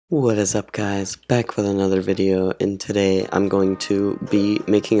What is up, guys? Back with another video, and today I'm going to be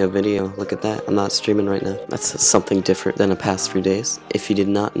making a video. Look at that, I'm not streaming right now. That's something different than the past few days. If you did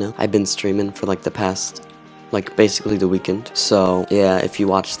not know, I've been streaming for like the past, basically the weekend. So yeah, if you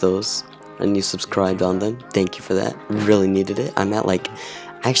watched those and you subscribed on them, thank you for that. Really needed it. I'm at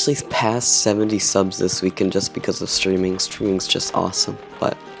actually past 70 subs this weekend just because of streaming. Streaming's just awesome,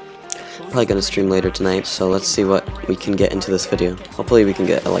 but probably gonna stream later tonight, so let's see what we can get into this video. Hopefully we can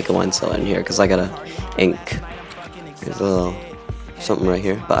get a wine cellar in here, because I got a ink. There's a little something right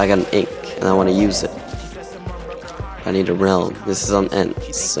here, but I got an ink and I want to use it. I need a realm. This is on end,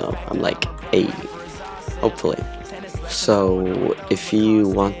 so I'm like 8, hopefully. So if you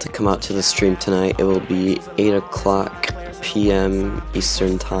want to come out to the stream tonight, it will be 8 o'clock p.m.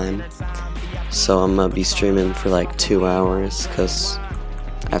 Eastern time. So I'm gonna be streaming for like 2 hours because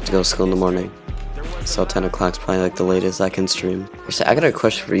I have to go to school in the morning, so 10 o'clock's probably the latest I can stream. Actually, I got a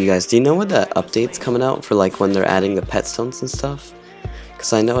question for you guys. Do you know when the update's coming out for when they're adding the pet stones and stuff?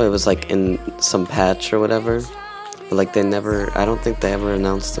 Because I know it was in some patch or whatever, but they never, I don't think they ever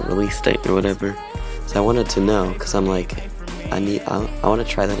announced the release date or whatever. So I wanted to know, because I'm I want to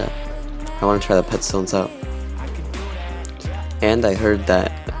try that out. I want to try the pet stones out. And I heard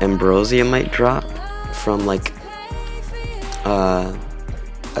that Ambrosia might drop from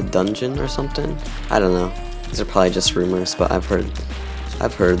a dungeon or something. I don't know. These are probably just rumors, but I've heard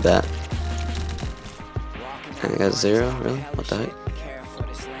that. I got 0, really? What the heck?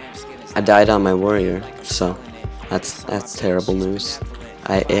 I died on my warrior, so that's terrible news.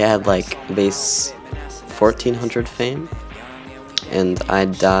 It had base 1400 fame, and I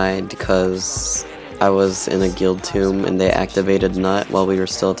died because I was in a guild tomb and they activated Nut while we were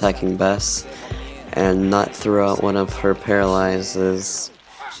still attacking Bess, and Nut threw out one of her paralyzes,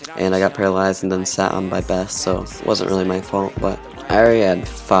 and I got paralyzed and then sat on by Bess, so it wasn't really my fault. But I already had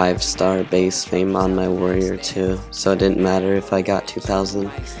 5-star base fame on my warrior too, so it didn't matter if I got 2000,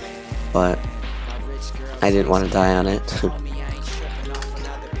 but I didn't want to die on it.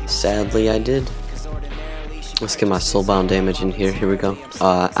 Sadly I did. Let's get my soulbound damage in here. Here we go.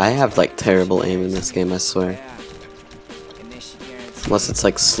 I have terrible aim in this game, I swear. Unless it's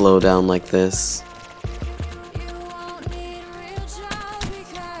slow down like this.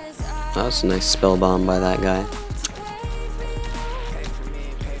 That was a nice spell bomb by that guy.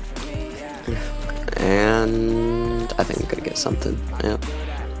 And I think I'm gonna get something. Yep.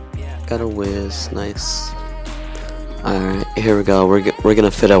 Got a whiz. Nice. Alright, here we go. We're gonna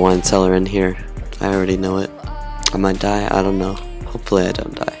fit a wine cellar in here. I already know it. I might die. I don't know. Hopefully I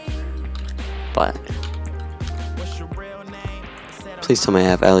don't die. But please tell me I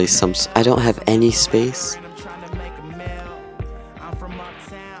have at least some. I don't have any space.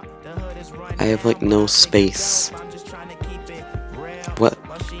 I have no space. What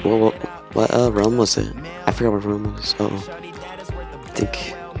realm was it? I forgot what realm it was. Uh oh. I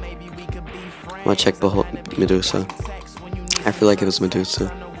think I'm gonna check Medusa. I feel like it was Medusa.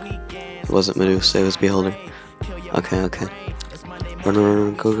 It wasn't Medusa, it was Beholder. Okay.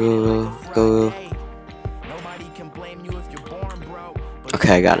 Run, go.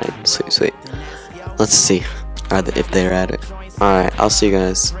 Okay, I got it. Sweet. Let's see if they're at it. Alright, I'll see you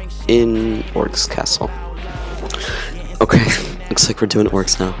guys in Orc's castle. Okay, looks like we're doing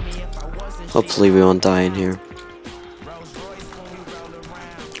orcs now. Hopefully we won't die in here.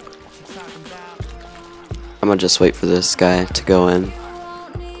 I'm gonna just wait for this guy to go in.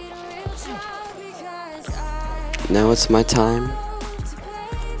 Now it's my time.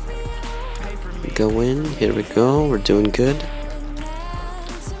 Go in, here we go, we're doing good.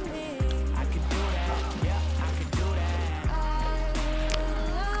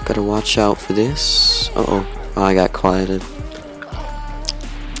 Gotta watch out for this. Oh, I got quieted.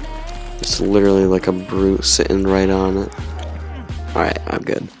 It's literally like a brute sitting right on it. Alright, I'm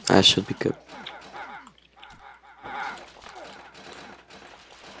good. I should be good.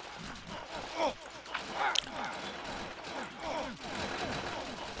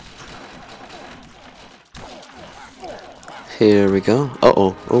 Here we go.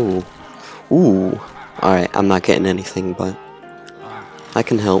 Oh. Ooh. Alright, I'm not getting anything, but I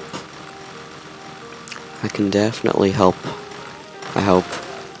can help. I can definitely help. I hope.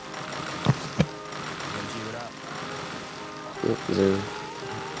 Yep,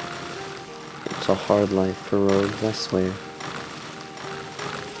 it's a hard life for rogues, I swear.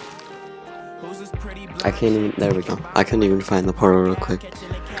 I can't even. There we go. I couldn't even find the portal real quick.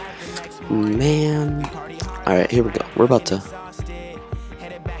 Man. Alright, here we go. We're about to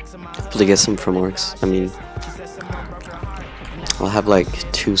hopefully get some from orcs. I mean, I'll have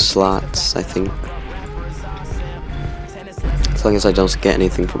 2 slots, I think. As long as I don't get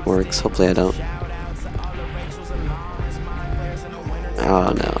anything from works. Hopefully I don't.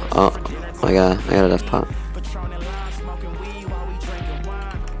 Oh no. Oh, I got a death pot.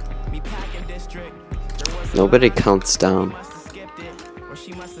 Nobody counts down.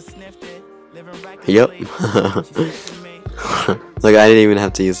 Yep. Look, I didn't even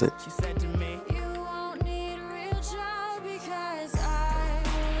have to use it.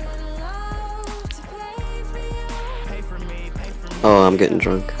 Oh, I'm getting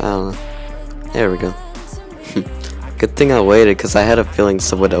drunk. I don't know. There we go. Good thing I waited, because I had a feeling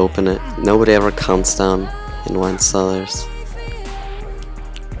someone would open it. Nobody ever counts down in wine cellars.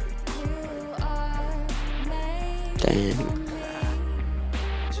 Dang.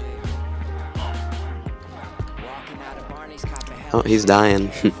 Oh, he's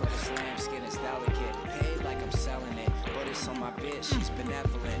dying.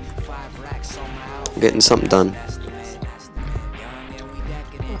 I'm getting something done.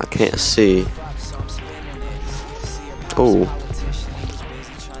 I can't see. Oh.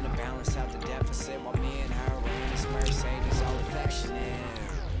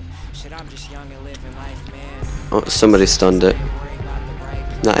 Oh, somebody stunned it.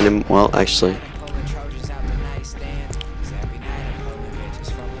 Not anymore. Well, actually.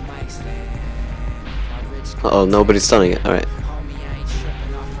 Uh-oh, nobody's stunning it. Alright.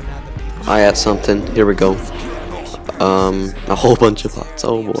 I got something. Here we go. A whole bunch of pots.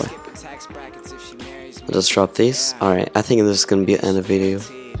 Oh boy. I'll just drop these. Alright, I think this is gonna be the end of the video.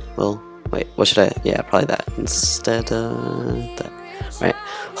 Well, wait, what should I? Yeah, probably that. Instead, that. Alright,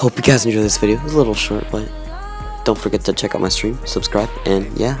 hope you guys enjoyed this video. It was a little short, but don't forget to check out my stream, subscribe,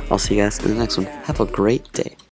 and yeah, I'll see you guys in the next one. Have a great day.